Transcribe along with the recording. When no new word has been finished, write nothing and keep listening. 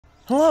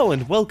Hello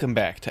and welcome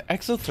back to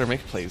Exothermic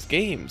Plays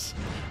Games.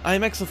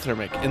 I'm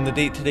Exothermic and the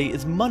date today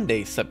is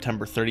Monday,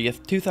 September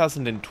 30th,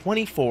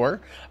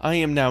 2024. I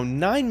am now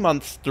 9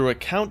 months through a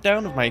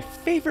countdown of my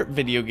favorite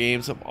video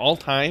games of all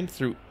time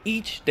through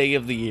each day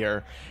of the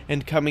year,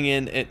 and coming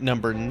in at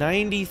number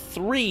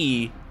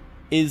 93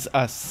 is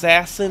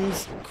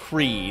Assassin's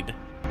Creed.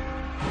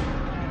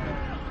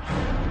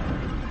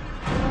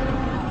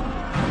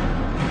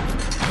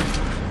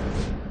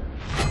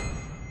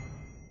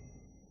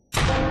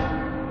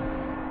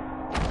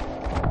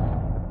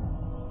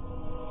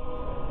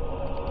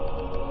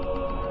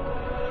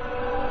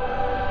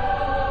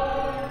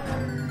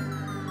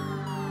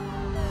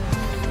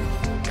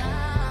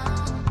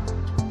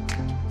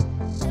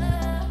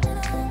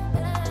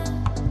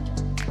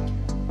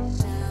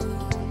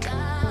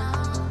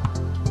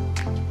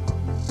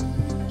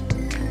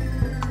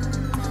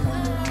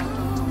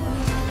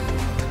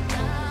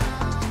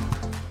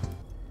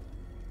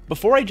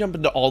 Before I jump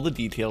into all the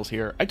details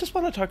here, I just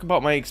want to talk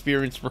about my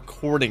experience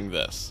recording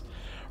this.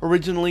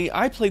 Originally,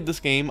 I played this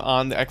game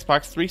on the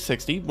Xbox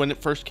 360 when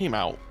it first came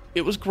out.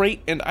 It was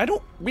great, and I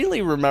don't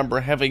really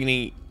remember having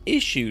any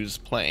issues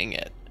playing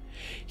it.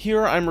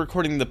 Here I'm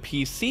recording the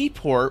PC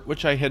port,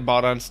 which I had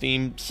bought on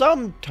Steam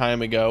some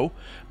time ago,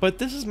 but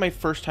this is my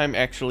first time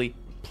actually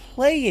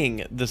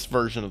playing this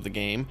version of the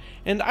game,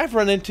 and I've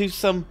run into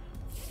some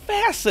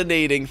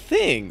fascinating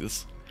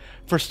things.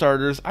 For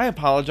starters, I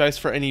apologize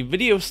for any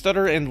video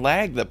stutter and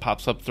lag that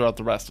pops up throughout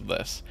the rest of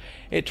this.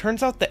 It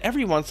turns out that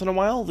every once in a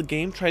while the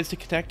game tries to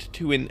connect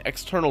to an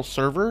external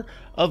server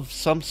of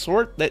some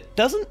sort that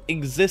doesn't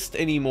exist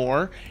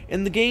anymore,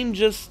 and the game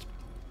just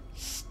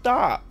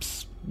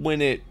stops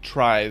when it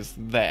tries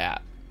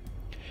that.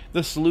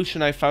 The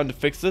solution I found to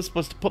fix this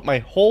was to put my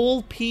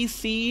whole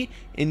PC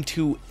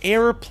into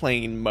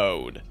airplane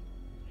mode.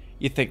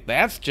 You think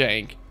that's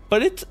jank,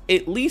 but it's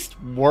at least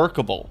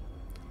workable.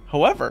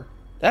 However,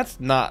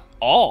 that's not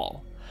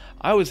all.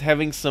 I was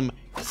having some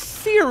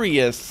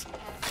serious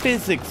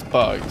physics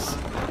bugs,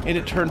 and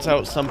it turns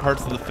out some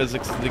parts of the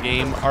physics of the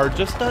game are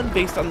just done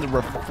based on the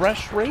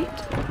refresh rate,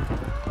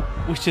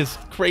 which is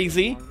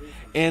crazy,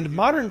 and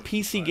modern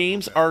PC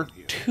games are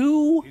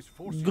too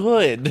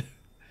good.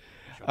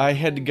 I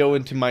had to go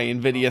into my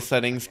NVIDIA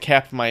settings,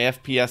 cap my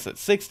FPS at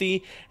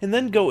 60, and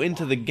then go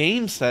into the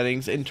game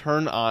settings and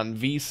turn on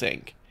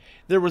VSync.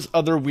 There was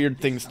other weird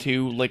things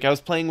too, like I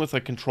was playing with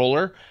a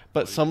controller,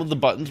 but some of the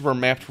buttons were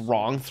mapped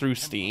wrong through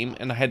Steam,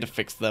 and I had to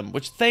fix them,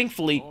 which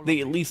thankfully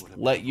they at least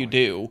let you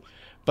do.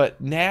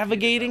 But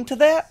navigating to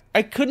that,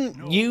 I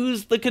couldn't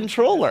use the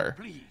controller.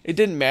 It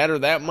didn't matter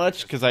that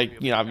much, because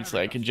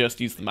obviously I could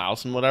just use the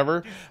mouse and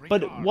whatever,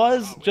 but it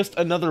was just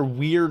another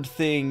weird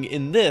thing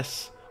in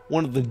this,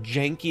 one of the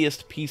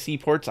jankiest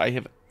PC ports I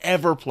have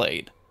ever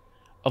played.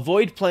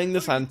 Avoid playing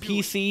this on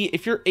PC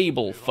if you're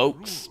able,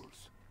 folks.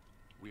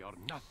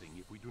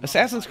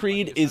 Assassin's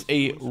Creed is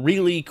a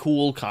really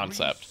cool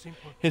concept.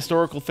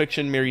 Historical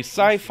fiction marries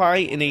sci-fi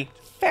in a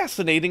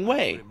fascinating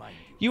way.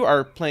 You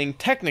are playing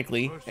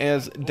technically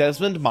as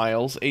Desmond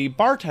Miles, a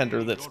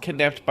bartender that's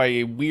kidnapped by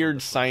a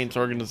weird science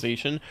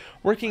organization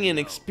working in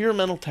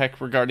experimental tech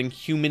regarding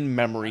human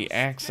memory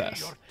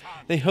access.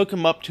 They hook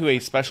him up to a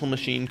special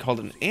machine called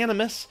an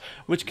Animus,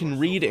 which can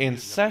read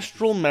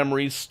ancestral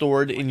memories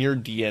stored in your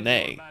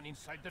DNA.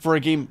 For a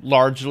game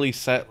largely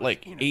set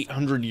like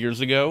 800 years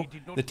ago,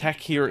 the tech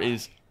here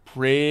is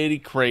pretty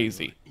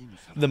crazy.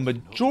 The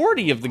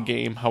majority of the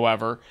game,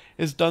 however,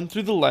 is done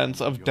through the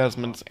lens of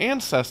Desmond's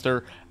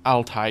ancestor,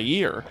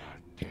 Altair,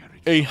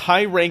 a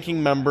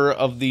high-ranking member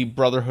of the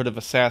Brotherhood of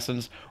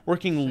Assassins,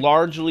 working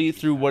largely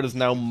through what is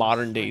now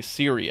modern-day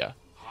Syria.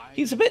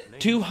 He's a bit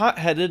too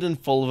hot-headed and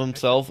full of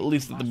himself, at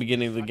least at the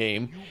beginning of the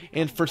game,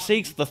 and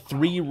forsakes the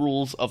 3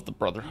 rules of the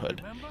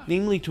Brotherhood,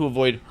 namely to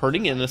avoid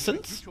hurting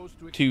innocents,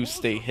 to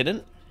stay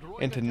hidden,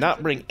 and to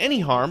not bring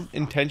any harm,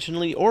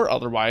 intentionally or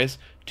otherwise,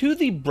 to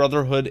the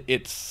Brotherhood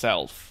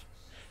itself.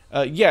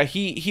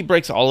 He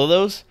breaks all of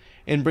those,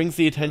 and brings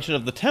the attention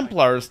of the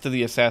Templars to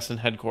the Assassin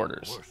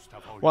headquarters.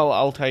 While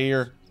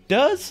Altair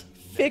does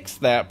fix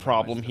that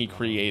problem he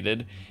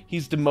created,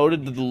 he's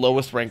demoted to the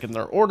lowest rank in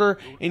their order,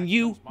 and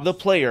you, the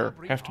player,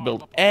 have to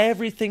build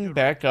everything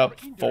back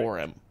up for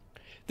him.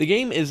 The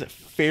game is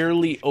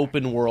fairly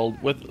open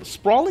world, with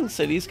sprawling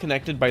cities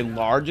connected by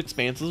large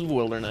expanses of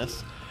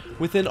wilderness.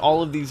 Within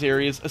all of these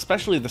areas,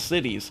 especially the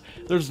cities,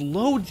 there's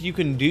loads you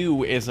can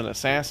do as an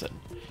assassin.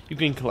 You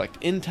can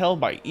collect intel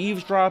by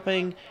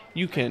eavesdropping,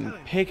 you can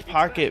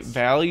pickpocket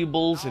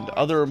valuables and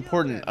other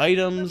important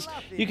items,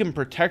 you can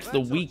protect the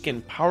weak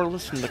and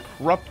powerless from the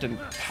corrupt and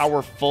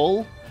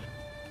powerful.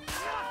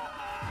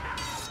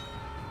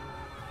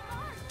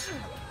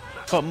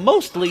 But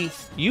mostly,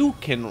 you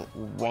can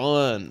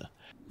run.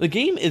 The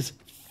game is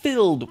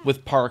filled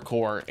with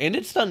parkour, and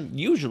it's done,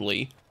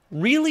 usually,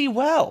 really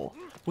well.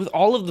 With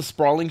all of the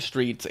sprawling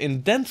streets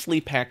and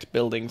densely packed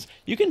buildings,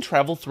 you can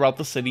travel throughout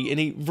the city in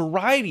a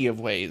variety of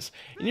ways,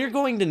 and you're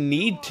going to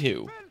need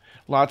to.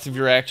 Lots of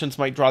your actions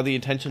might draw the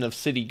attention of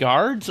city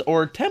guards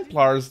or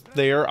Templars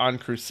there on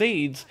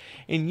crusades,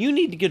 and you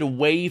need to get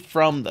away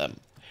from them.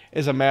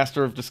 As a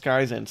master of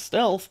disguise and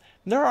stealth,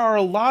 there are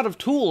a lot of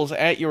tools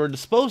at your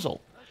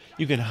disposal.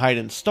 You can hide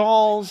in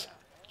stalls,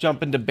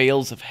 jump into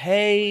bales of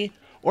hay,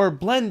 or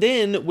blend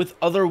in with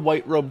other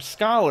white-robed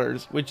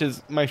scholars, which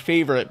is my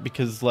favorite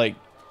because, like,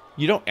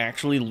 you don't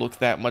actually look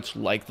that much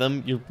like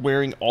them. You're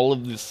wearing all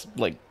of this,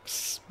 like,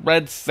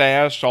 red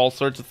sash, all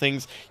sorts of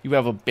things. You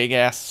have a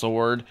big-ass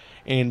sword,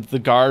 and the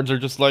guards are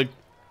just like,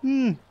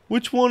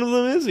 which one of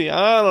them is he?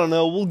 I don't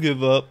know, we'll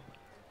give up.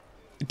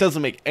 It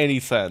doesn't make any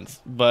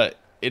sense, but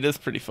it is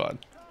pretty fun.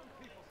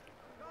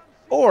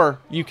 Or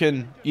you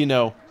can, you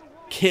know,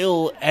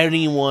 kill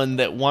anyone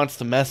that wants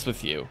to mess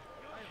with you.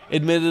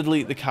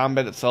 Admittedly, the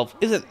combat itself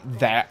isn't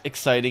that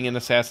exciting in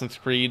Assassin's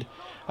Creed,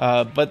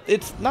 but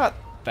it's not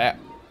that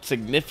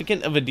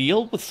significant of a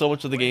deal with so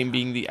much of the game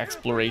being the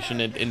exploration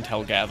and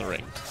intel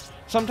gathering.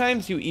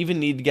 Sometimes you even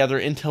need to gather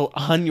intel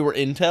on your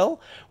intel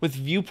with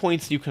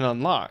viewpoints you can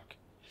unlock.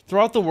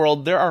 Throughout the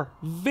world, there are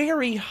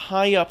very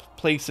high up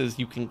places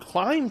you can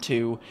climb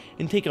to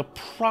and take a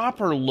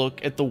proper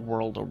look at the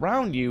world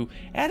around you,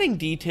 adding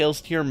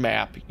details to your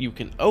map you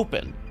can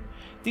open.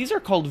 These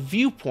are called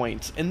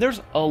viewpoints, and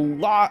there's a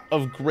lot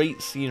of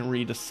great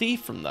scenery to see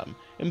from them.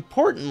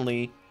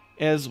 Importantly,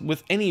 as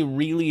with any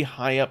really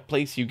high up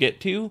place you get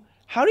to,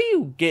 how do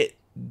you get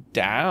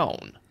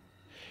down?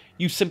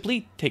 You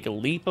simply take a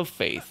leap of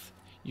faith.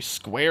 You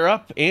square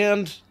up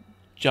and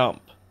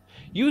jump.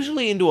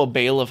 Usually into a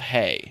bale of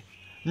hay.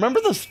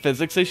 Remember those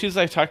physics issues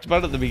I talked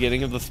about at the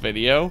beginning of this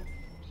video?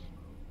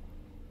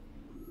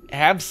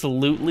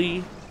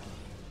 Absolutely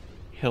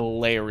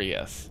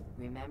hilarious.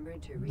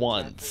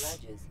 Once.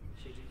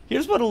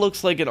 Here's what it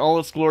looks like in all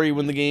its glory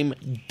when the game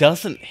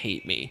doesn't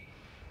hate me.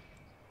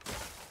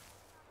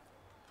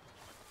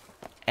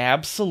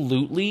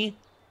 Absolutely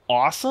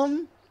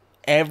awesome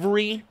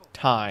every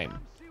time.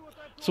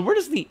 So where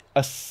does the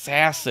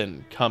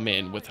assassin come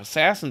in with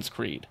Assassin's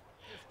Creed?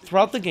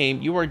 Throughout the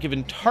game, you are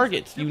given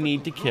targets you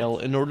need to kill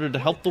in order to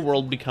help the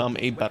world become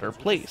a better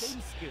place.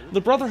 The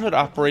Brotherhood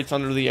operates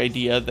under the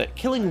idea that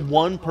killing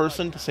one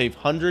person to save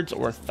hundreds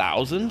or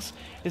thousands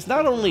is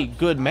not only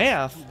good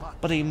math,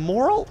 but a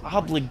moral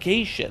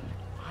obligation.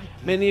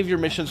 Many of your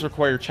missions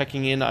require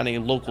checking in on a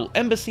local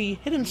embassy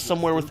hidden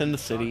somewhere within the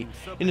city,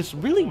 and it's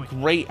really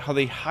great how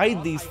they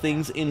hide these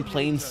things in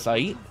plain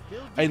sight.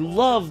 I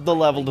love the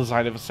level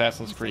design of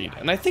Assassin's Creed,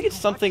 and I think it's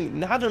something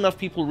not enough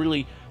people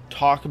really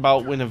talk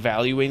about when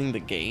evaluating the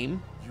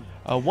game.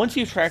 Once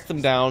you track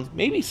them down,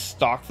 maybe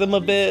stalk them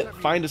a bit,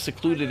 find a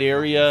secluded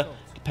area.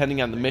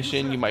 Depending on the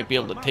mission, you might be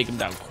able to take them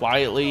down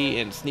quietly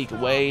and sneak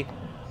away,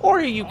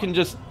 or you can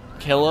just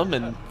kill them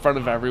in front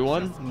of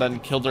everyone, then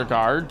kill their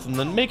guards, and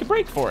then make a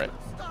break for it.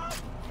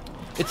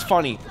 It's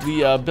funny,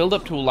 the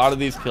build-up to a lot of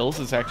these kills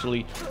is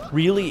actually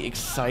really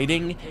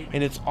exciting,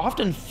 and it's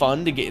often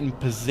fun to get in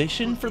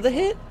position for the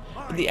hit,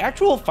 but the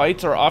actual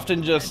fights are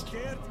often just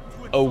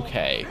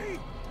okay.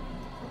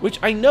 Which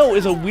I know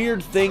is a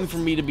weird thing for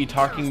me to be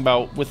talking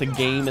about with a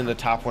game in the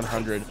top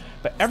 100,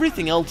 but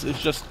everything else is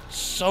just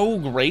so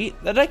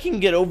great that I can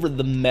get over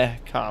the meh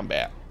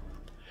combat.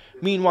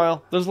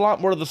 Meanwhile, there's a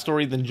lot more to the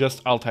story than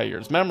just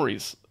Altair's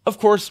memories. Of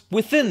course,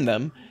 within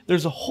them,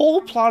 there's a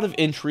whole plot of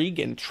intrigue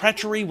and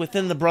treachery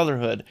within the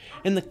Brotherhood,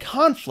 and the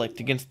conflict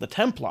against the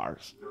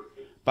Templars.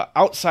 But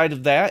outside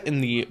of that,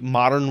 in the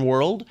modern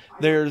world,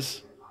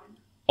 there's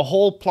a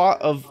whole plot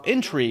of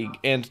intrigue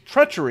and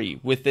treachery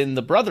within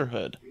the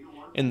Brotherhood,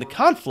 and the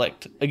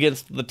conflict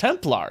against the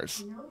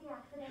Templars.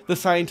 The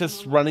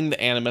scientists running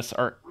the Animus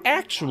are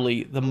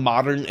actually the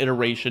modern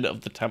iteration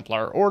of the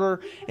Templar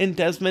Order, and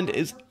Desmond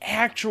is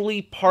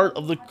actually part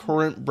of the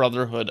current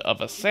Brotherhood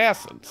of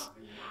Assassins.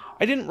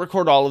 I didn't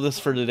record all of this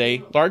for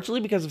today,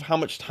 largely because of how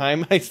much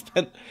time I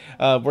spent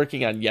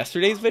working on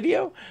yesterday's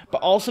video,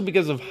 but also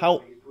because of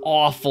how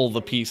awful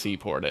the PC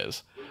port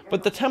is.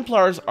 But the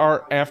Templars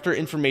are after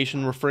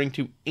information referring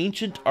to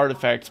ancient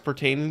artifacts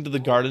pertaining to the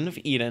Garden of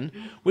Eden,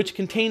 which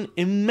contain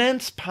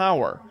immense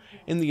power,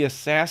 and the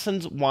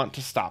assassins want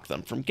to stop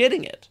them from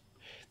getting it.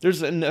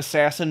 There's an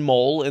assassin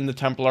mole in the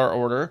Templar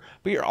Order,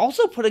 but you're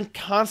also put in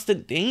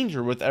constant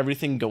danger with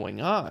everything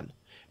going on.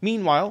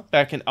 Meanwhile,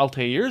 back in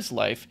Altair's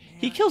life,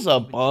 he kills a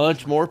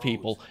bunch more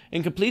people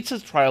and completes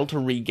his trial to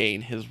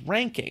regain his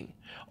ranking,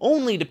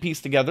 only to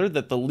piece together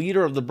that the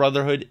leader of the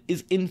Brotherhood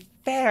is in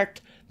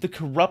fact the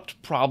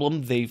corrupt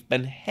problem they've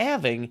been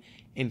having,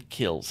 and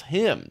kills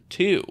him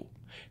too,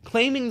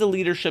 claiming the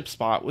leadership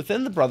spot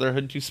within the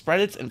Brotherhood to spread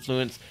its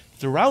influence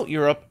throughout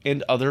Europe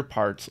and other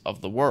parts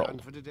of the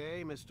world.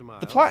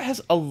 The plot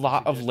has a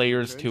lot of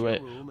layers to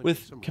it,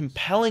 with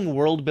compelling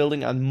world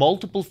building on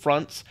multiple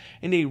fronts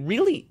and a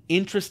really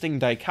interesting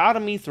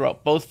dichotomy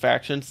throughout both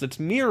factions that's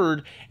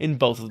mirrored in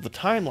both of the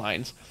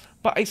timelines.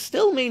 But I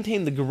still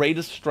maintain the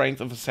greatest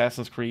strength of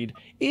Assassin's Creed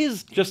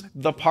is just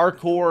the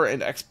parkour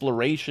and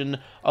exploration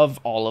of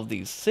all of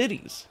these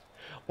cities.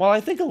 While I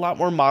think a lot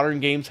more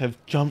modern games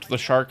have jumped the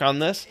shark on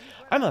this,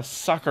 I'm a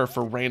sucker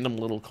for random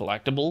little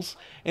collectibles,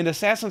 and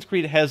Assassin's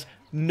Creed has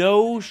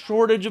no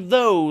shortage of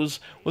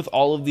those with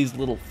all of these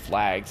little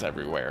flags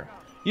everywhere.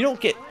 You don't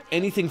get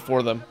anything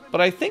for them,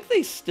 but I think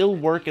they still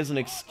work as an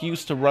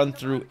excuse to run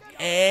through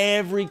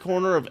every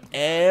corner of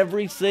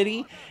every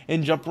city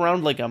and jump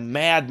around like a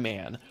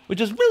madman,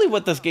 which is really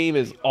what this game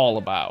is all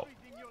about.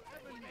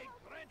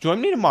 Join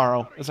me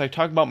tomorrow as I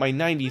talk about my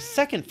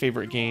 92nd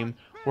favorite game,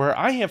 where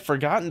I have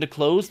forgotten to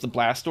close the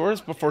blast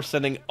doors before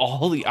sending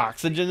all the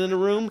oxygen in a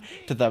room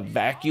to the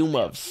vacuum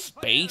of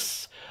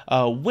space,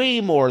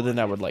 way more than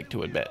I would like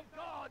to admit.